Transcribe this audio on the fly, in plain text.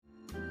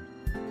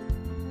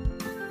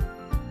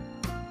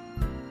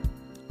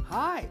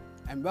Hi,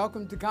 and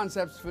welcome to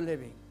Concepts for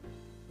Living.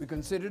 We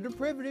consider it a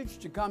privilege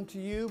to come to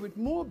you with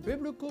more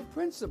biblical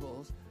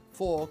principles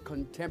for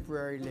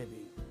contemporary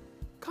living.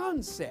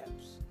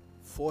 Concepts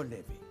for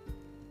Living.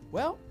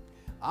 Well,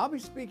 I'll be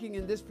speaking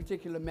in this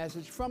particular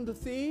message from the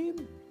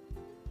theme,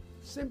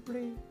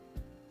 simply,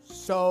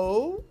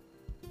 so.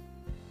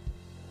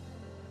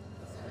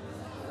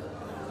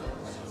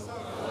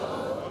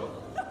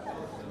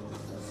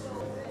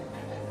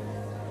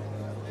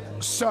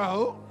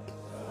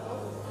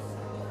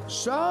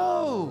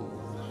 So.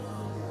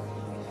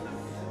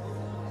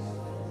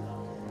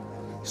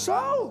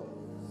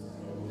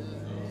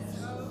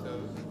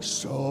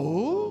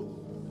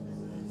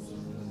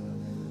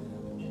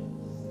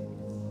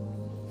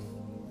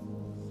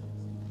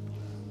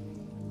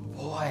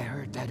 Boy, I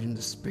heard that in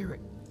the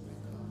spirit.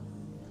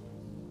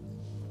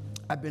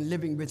 I've been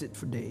living with it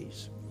for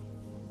days.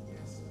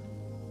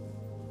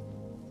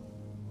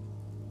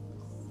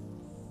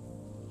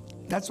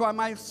 That's why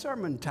my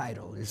sermon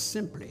title is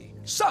simply,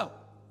 So.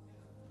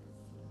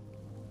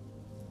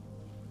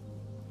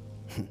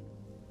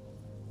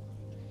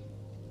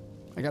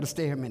 I got to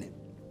stay here a minute.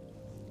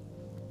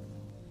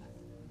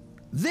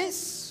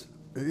 This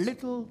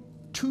little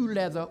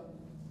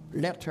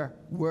two-letter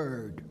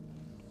word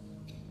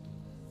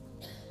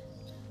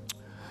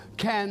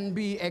can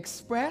be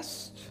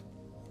expressed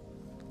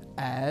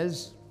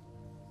as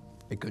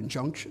a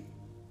conjunction,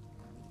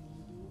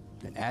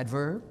 an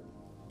adverb,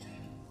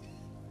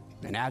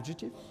 an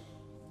adjective,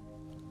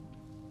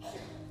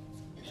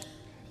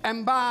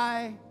 and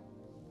by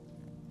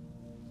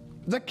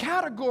the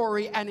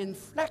category and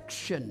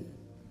inflection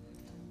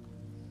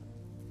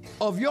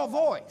of your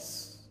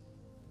voice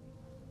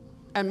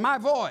and my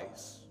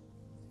voice,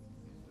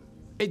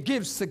 it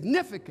gives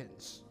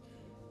significance,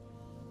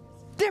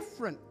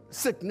 different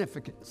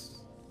significance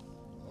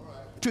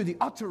to the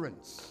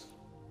utterance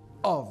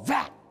of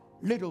that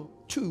little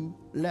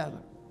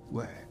two-letter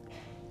word.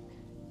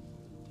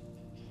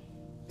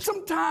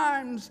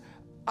 Sometimes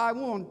I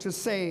want to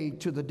say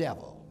to the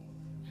devil,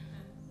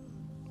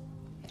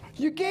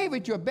 you gave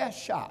it your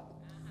best shot,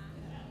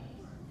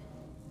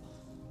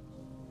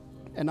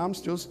 and I'm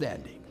still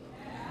standing.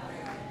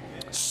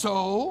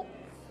 So,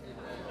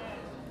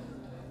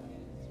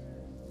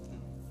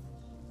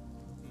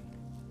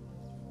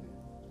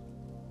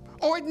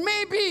 or it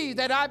may be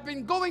that I've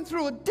been going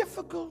through a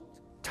difficult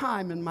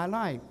time in my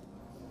life.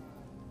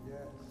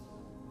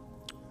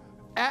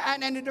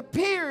 And it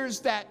appears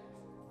that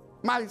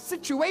my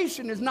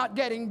situation is not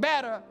getting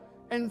better.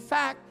 In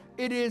fact,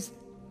 it is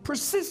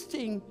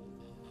persisting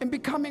and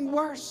becoming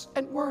worse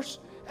and worse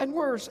and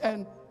worse.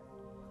 And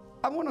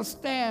I want to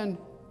stand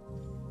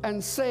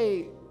and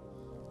say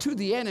to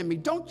the enemy,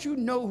 don't you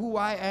know who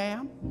I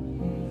am?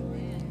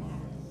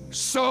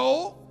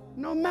 So,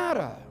 no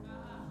matter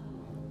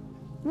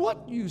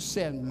what you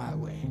send my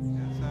way,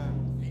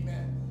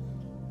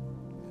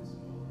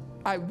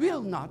 I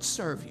will not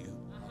serve you.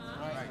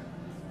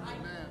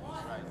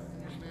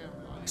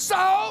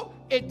 So,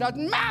 it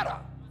doesn't matter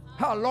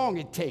how long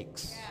it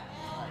takes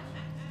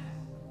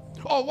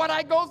or what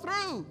I go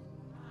through.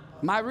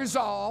 My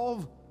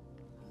resolve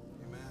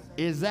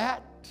is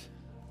that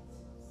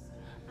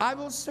I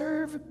will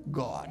serve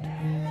God.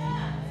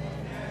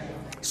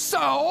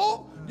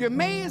 So, you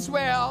may as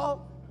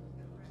well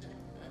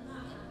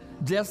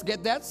just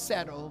get that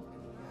settled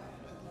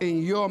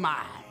in your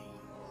mind.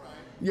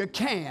 You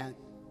can't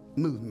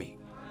move me.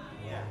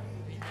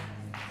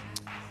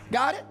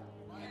 Got it?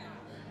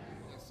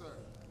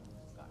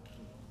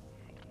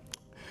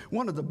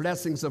 One of the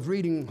blessings of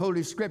reading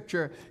Holy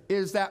Scripture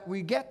is that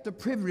we get the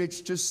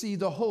privilege to see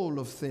the whole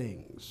of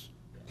things.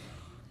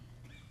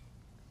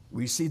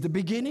 We see the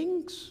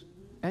beginnings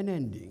and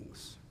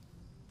endings.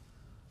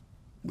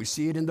 We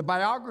see it in the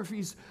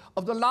biographies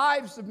of the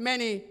lives of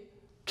many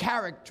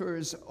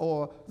characters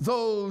or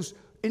those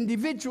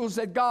individuals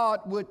that God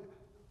would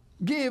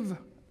give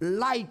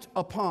light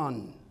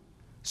upon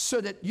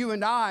so that you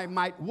and I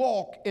might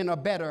walk in a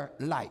better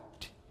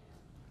light.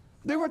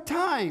 There were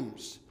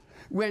times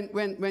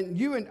when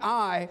you and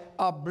I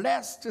are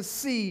blessed to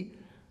see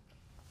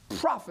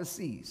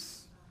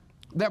prophecies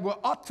that were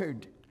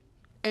uttered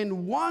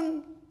in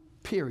one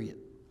period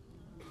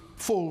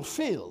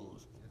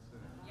fulfilled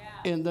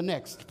in the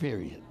next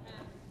period.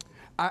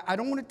 I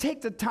don't want to take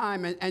the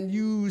time and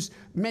use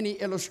many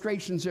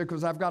illustrations here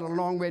because I've got a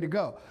long way to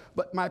go.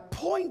 But my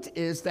point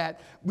is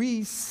that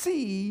we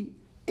see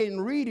in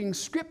reading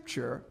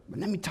Scripture, but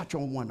let me touch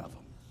on one of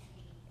them.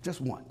 Just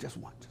one.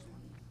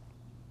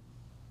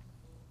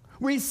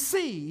 We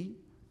see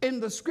in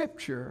the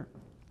Scripture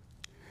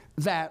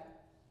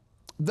that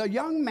the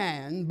young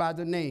man by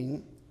the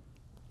name,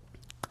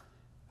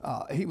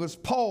 he was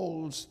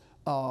Paul's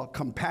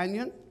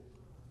companion,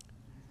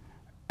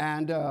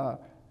 and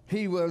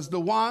he was the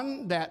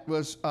one that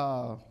was,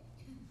 so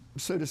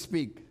to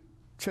speak,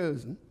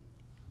 chosen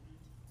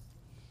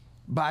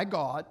by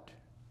God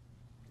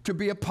to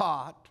be a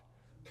part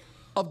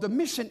of the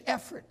mission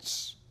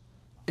efforts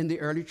in the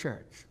early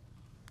church.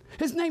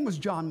 His name was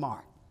John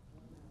Mark.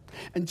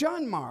 And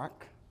John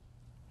Mark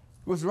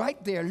was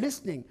right there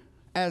listening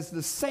as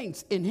the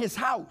saints in his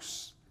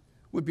house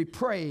would be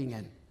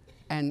praying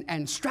and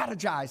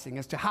strategizing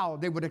as to how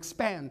they would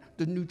expand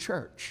the new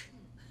church.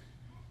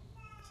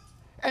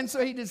 And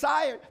so he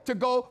desired to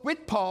go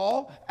with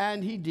Paul,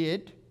 and he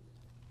did,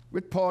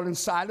 with Paul and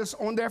Silas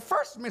on their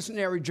first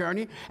missionary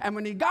journey. And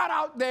when he got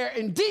out there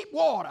in deep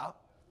water,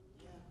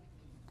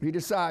 he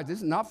decided, this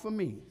is not for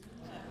me.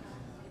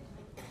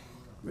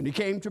 When he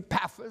came to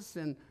Paphos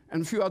and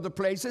a few other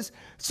places.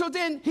 So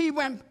then he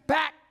went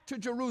back to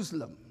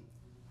Jerusalem.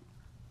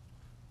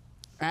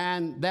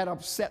 And that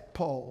upset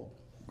Paul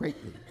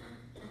greatly,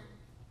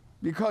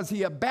 because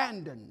he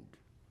abandoned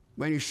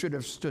when he should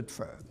have stood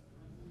firm.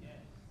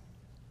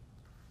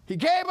 He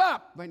gave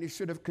up when he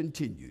should have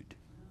continued.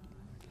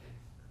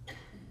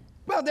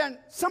 Well, then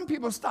some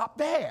people stop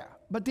there,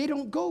 but they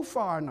don't go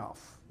far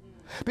enough.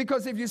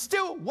 Because if you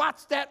still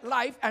watch that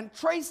life and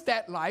trace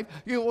that life,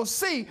 you will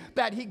see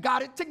that he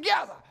got it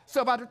together.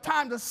 So by the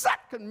time the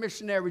second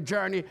missionary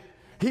journey,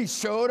 he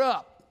showed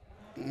up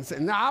and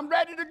said, now I'm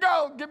ready to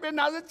go. Give me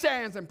another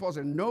chance. And Paul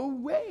said, no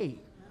way.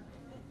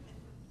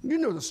 You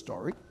know the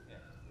story.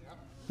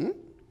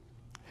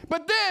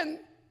 But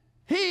then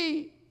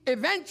he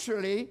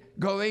eventually,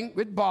 going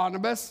with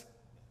Barnabas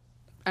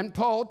and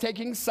Paul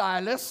taking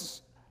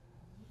Silas,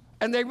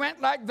 and they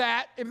went like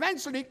that,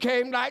 eventually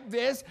came like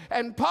this,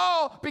 and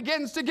Paul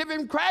begins to give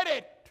him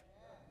credit.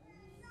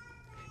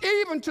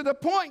 Even to the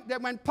point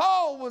that when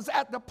Paul was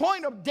at the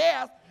point of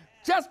death,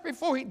 just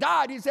before he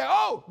died, he said,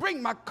 oh,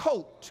 bring my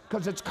coat,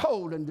 because it's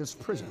cold in this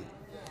prison.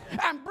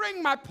 And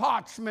bring my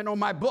parchment or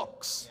my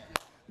books,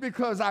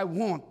 because I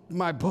want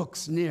my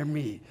books near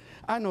me.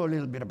 I know a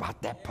little bit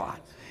about that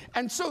part.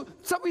 And so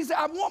somebody said,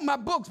 I want my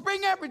books,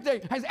 bring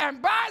everything.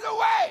 And by the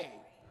way,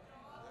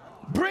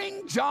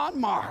 bring John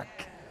Mark.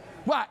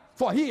 Why?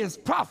 For he is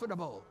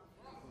profitable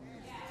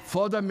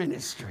for the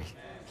ministry.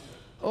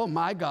 Oh,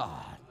 my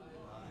God.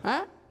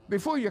 Huh?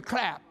 Before you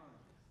clap,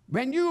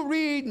 when you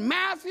read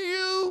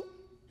Matthew,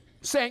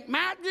 St.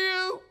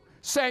 Matthew,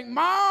 St.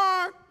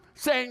 Mark,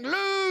 St.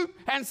 Luke,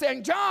 and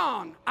St.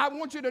 John, I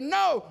want you to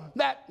know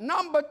that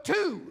number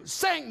 2,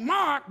 St.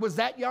 Mark, was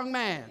that young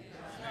man.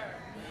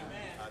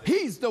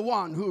 He's the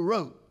one who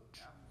wrote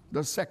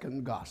the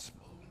second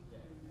gospel.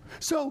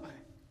 So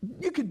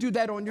you could do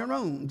that on your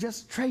own.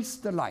 Just trace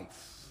the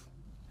life.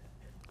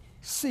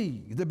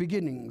 See the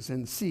beginnings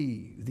and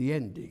see the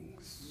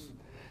endings.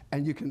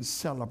 And you can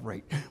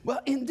celebrate.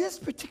 Well, in this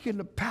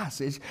particular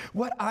passage,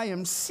 what I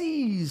am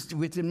seized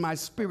with in my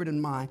spirit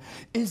and mind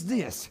is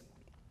this,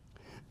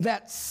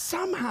 that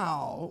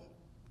somehow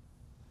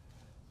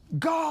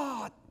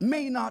God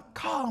may not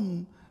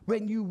come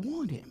when you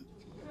want him.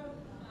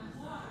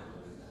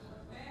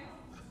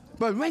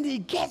 But when he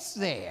gets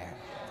there,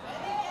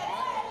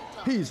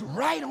 he's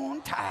right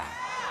on time.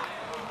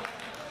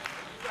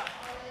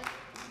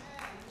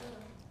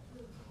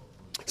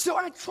 So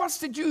I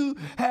trust that you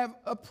have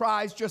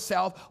apprised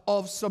yourself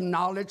of some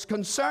knowledge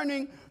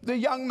concerning the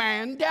young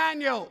man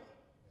Daniel,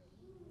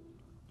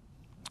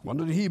 one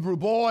of the Hebrew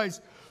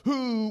boys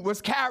who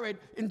was carried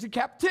into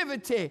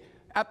captivity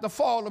at the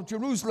fall of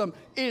Jerusalem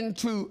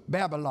into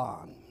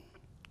Babylon.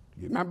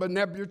 You remember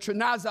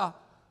Nebuchadnezzar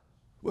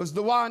was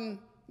the one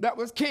that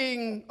was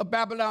king of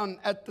Babylon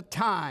at the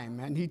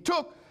time. And he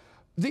took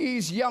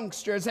these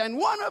youngsters, and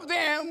one of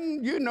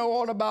them, you know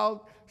all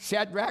about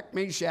Shadrach,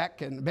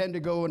 Meshach, and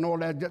Abednego and all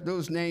that,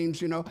 those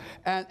names, you know.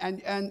 But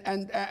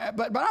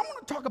I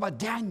want to talk about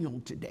Daniel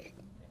today.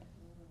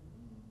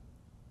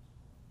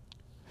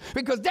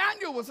 Because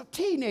Daniel was a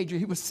teenager.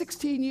 He was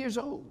 16 years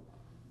old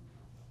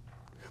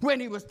when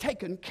he was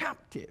taken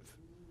captive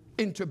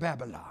into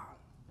Babylon.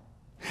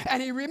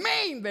 And he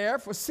remained there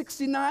for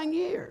 69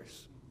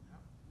 years.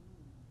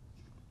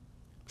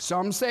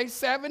 Some say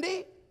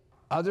 70,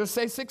 others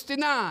say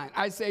 69.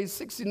 I say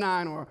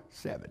 69 or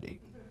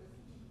 70.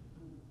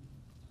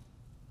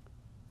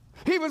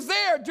 He was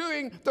there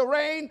during the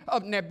reign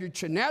of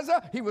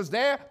Nebuchadnezzar. He was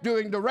there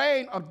during the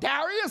reign of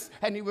Darius.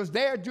 And he was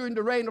there during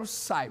the reign of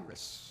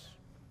Cyrus.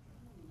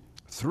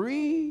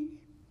 3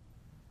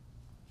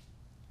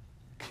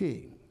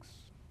 kings.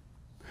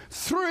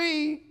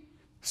 3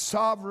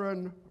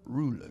 sovereign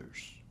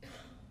rulers.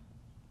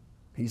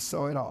 He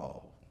saw it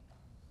all.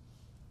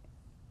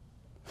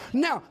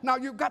 Now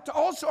you've got to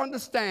also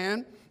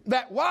understand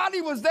that while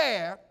he was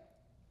there,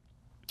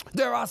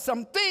 there are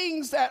some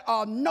things that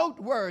are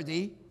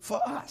noteworthy for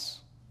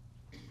us.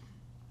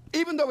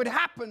 Even though it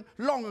happened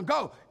long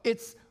ago,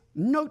 it's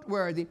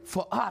noteworthy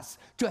for us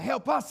to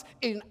help us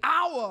in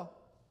our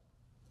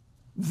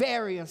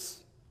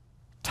various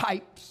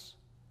types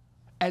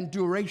and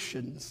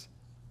durations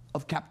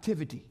of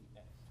captivity.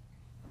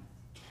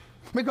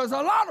 Because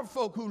a lot of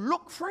folk who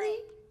look free,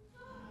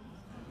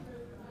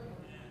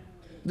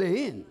 they're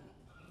in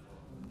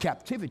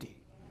captivity.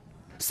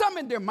 Some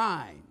in their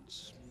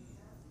minds,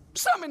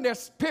 some in their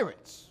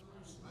spirits,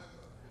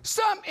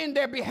 some in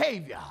their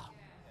behavior.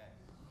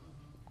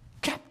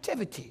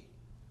 Captivity.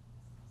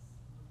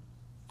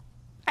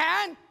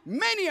 And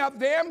many of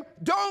them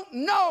don't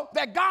know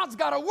that God's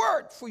got a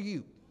word for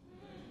you.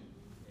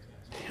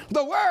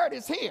 The word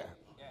is here.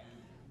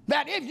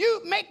 That if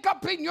you make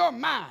up in your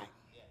mind,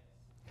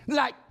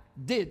 like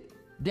did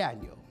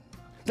Daniel,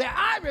 that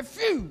I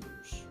refuse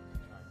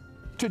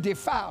to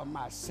defile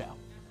myself.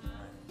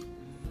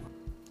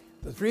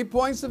 The 3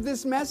 points of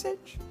this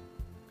message: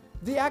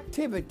 the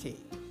activity,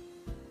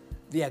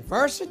 the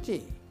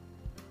adversity,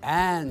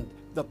 and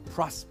the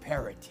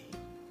prosperity.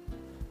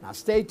 Now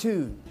stay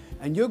tuned,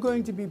 and you're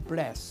going to be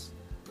blessed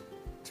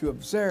to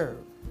observe.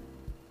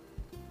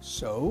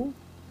 So,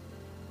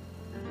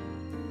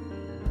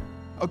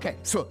 okay,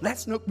 so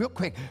let's look real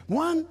quick.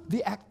 1,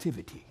 the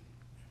activity.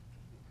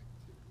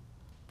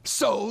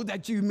 So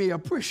that you may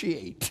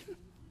appreciate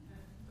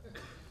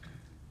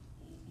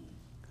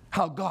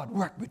how God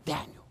worked with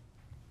Daniel.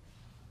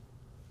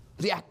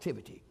 The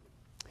activity.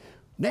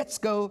 Let's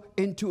go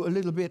into a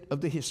little bit of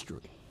the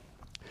history.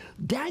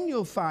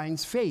 Daniel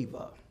finds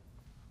favor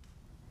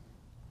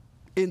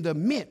in the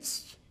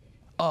midst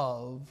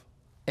of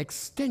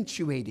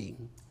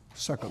extenuating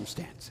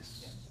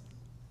circumstances.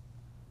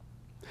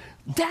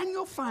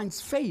 Daniel finds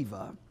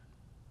favor,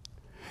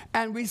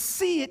 and we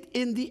see it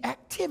in the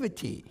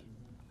activity.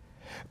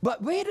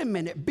 But wait a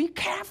minute, be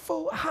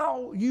careful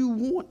how you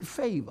want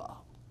favor,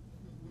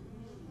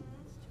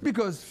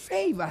 because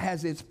favor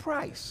has its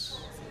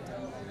price.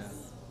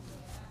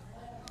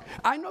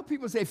 I know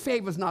people say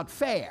favor's not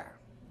fair,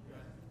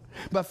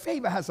 but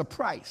favor has a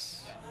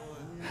price.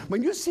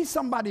 When you see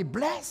somebody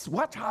blessed,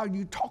 watch how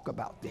you talk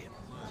about them.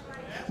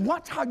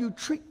 Watch how you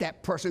treat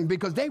that person,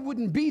 because they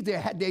wouldn't be there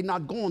had they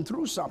not gone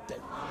through something.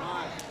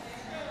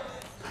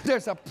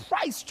 There's a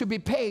price to be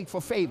paid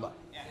for favor.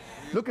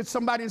 Look at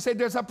somebody and say,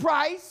 there's a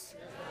price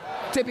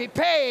to be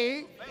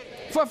paid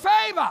for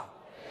favor.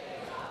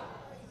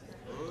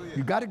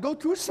 You got to go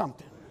through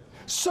something.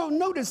 So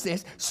notice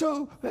this.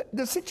 So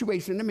the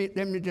situation,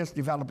 let me just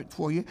develop it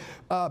for you.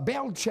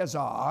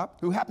 Belshazzar,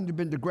 who happened to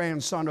be the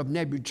grandson of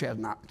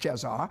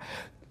Nebuchadnezzar,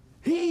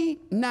 he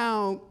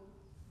now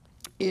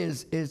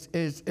is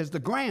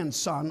the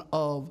grandson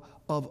of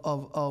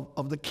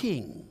the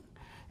king.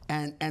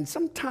 And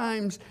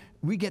sometimes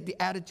we get the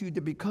attitude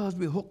that because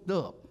we're hooked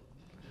up,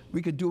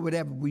 we could do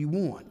whatever we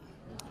want.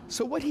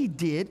 So what he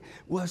did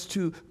was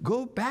to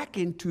go back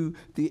into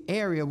the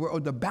area where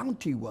the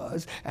bounty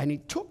was, and he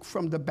took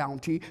from the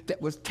bounty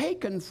that was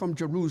taken from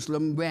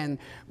Jerusalem when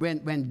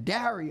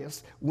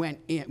Darius went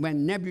in,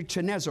 when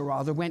Nebuchadnezzar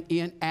rather went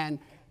in and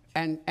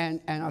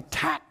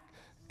attacked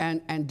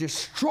and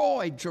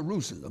destroyed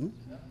Jerusalem.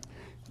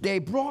 They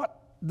brought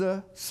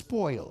the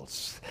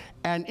spoils,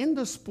 and in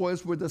the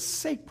spoils were the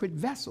sacred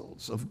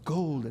vessels of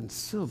gold and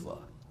silver.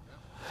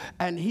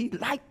 And he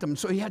liked them,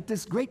 so he had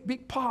this great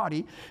big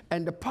party,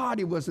 and the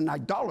party was an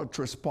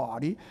idolatrous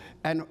party,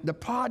 and the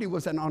party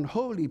was an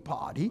unholy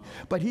party,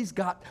 but he's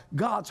got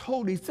God's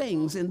holy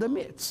things in the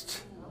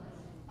midst.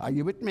 Are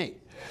you with me?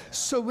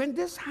 So when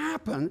this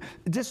happened,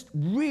 this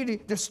really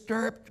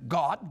disturbed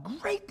God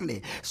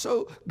greatly.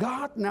 So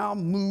God now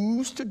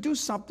moves to do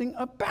something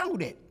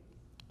about it.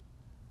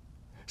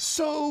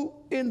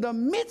 So in the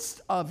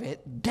midst of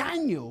it,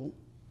 Daniel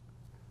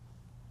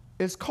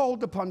is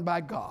called upon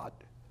by God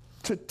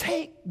to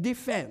take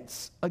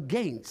defense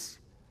against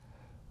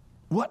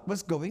what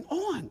was going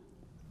on.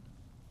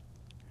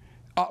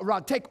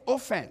 Or take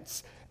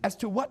offense as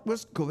to what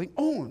was going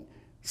on.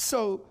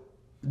 So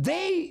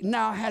they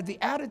now had the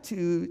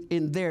attitude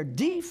in their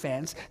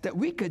defense that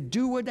we could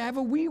do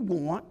whatever we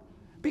want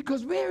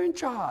because we're in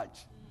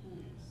charge.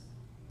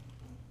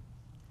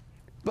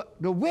 But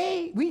the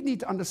way we need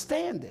to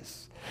understand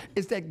this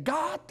is that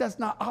God does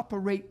not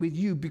operate with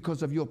you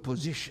because of your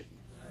position.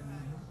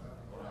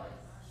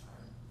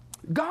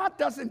 God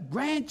doesn't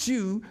grant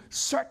you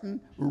certain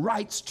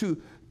rights to,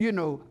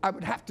 I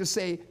would have to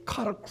say,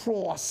 cut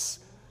across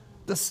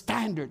the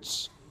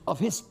standards of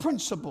his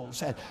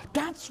principles. And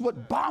that's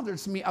what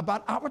bothers me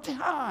about our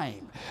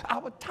time.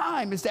 Our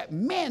time is that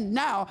men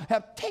now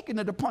have taken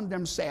it upon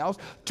themselves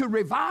to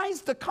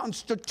revise the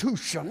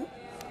Constitution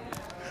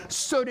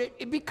so that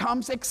it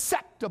becomes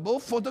acceptable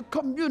for the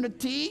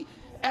community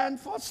and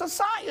for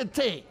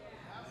society.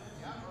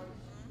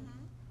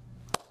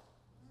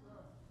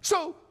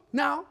 So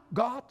now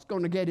God's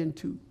going to get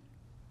into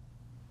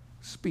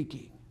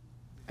speaking.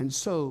 And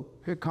so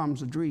here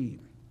comes a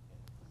dream.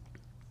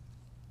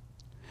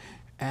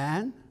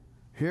 And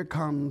here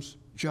comes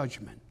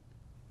judgment.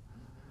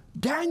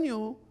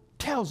 Daniel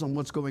tells them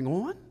what's going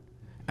on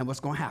and what's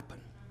going to happen.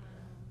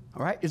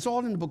 All right? It's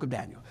all in the book of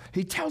Daniel.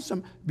 He tells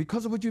them,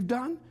 because of what you've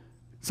done,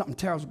 something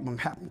terrible is going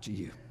to happen to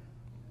you.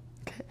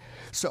 Okay?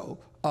 So,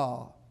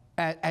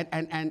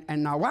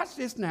 and now watch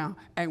this now.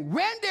 And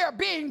when they're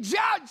being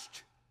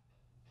judged,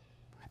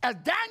 as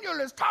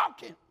Daniel is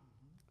talking,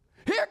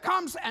 here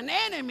comes an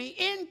enemy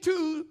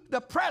into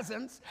the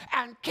presence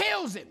and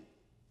kills him.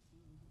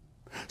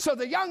 So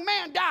the young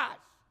man dies.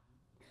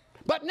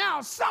 But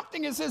now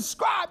something is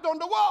inscribed on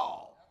the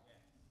wall.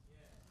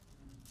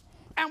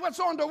 And what's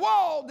on the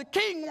wall, the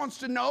king wants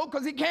to know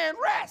because he can't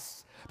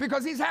rest,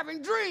 because he's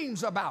having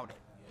dreams about it.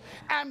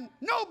 And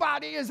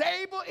nobody is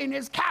able in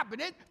his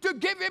cabinet to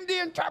give him the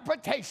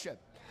interpretation.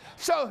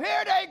 So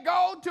here they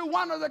go to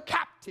one of the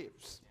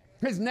captives.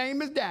 His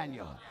name is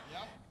Daniel.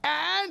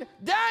 And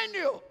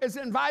Daniel is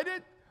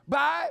invited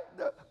by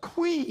the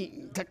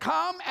queen to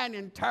come and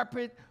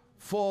interpret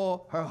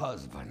for her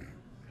husband.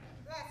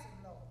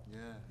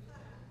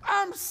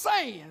 I'm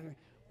saying,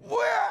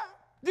 where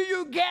do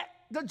you get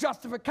the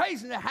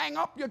justification to hang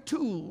up your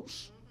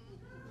tools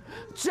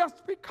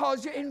just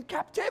because you're in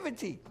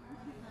captivity?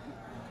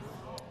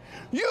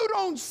 You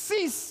don't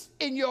cease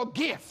in your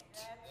gift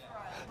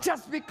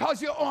just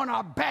because you're on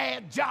a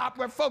bad job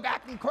where folk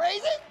acting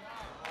crazy.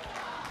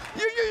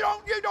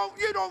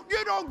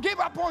 You don't give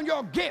up on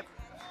your gift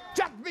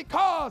just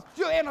because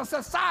you're in a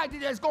society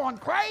that's going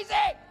crazy.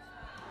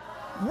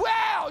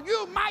 Well,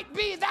 you might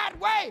be that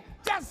way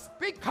just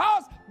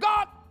because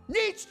God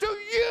needs to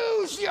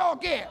use your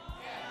gift.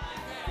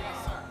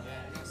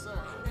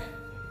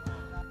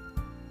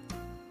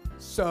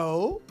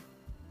 So,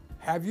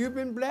 have you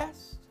been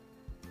blessed?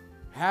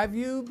 Have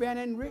you been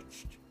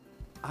enriched?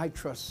 I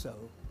trust so.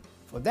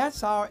 For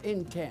that's our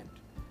intent,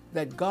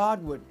 that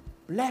God would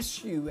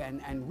bless you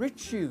and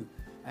enrich you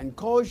and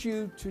cause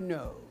you to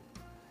know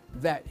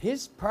that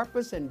His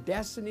purpose and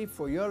destiny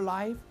for your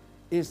life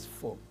is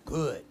for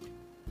good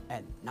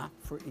and not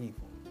for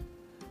evil.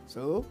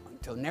 So,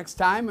 until next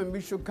time, and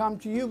we shall come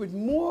to you with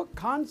more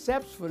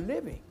concepts for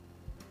living,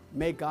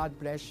 may God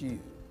bless you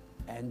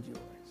and yours.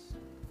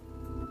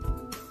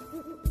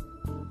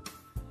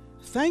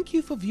 Thank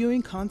you for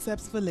viewing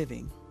Concepts for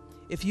Living.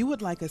 If you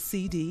would like a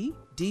CD,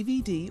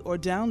 DVD, or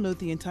download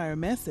the entire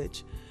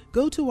message,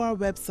 go to our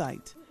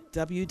website,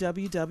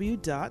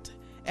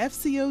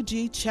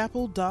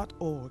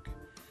 www.fcogchapel.org.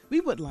 We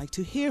would like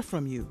to hear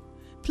from you.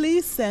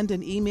 Please send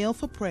an email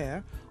for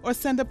prayer or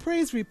send a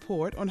praise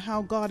report on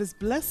how God is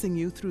blessing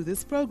you through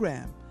this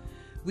program.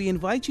 We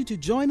invite you to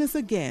join us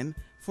again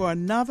for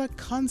another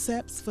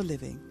Concepts for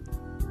Living.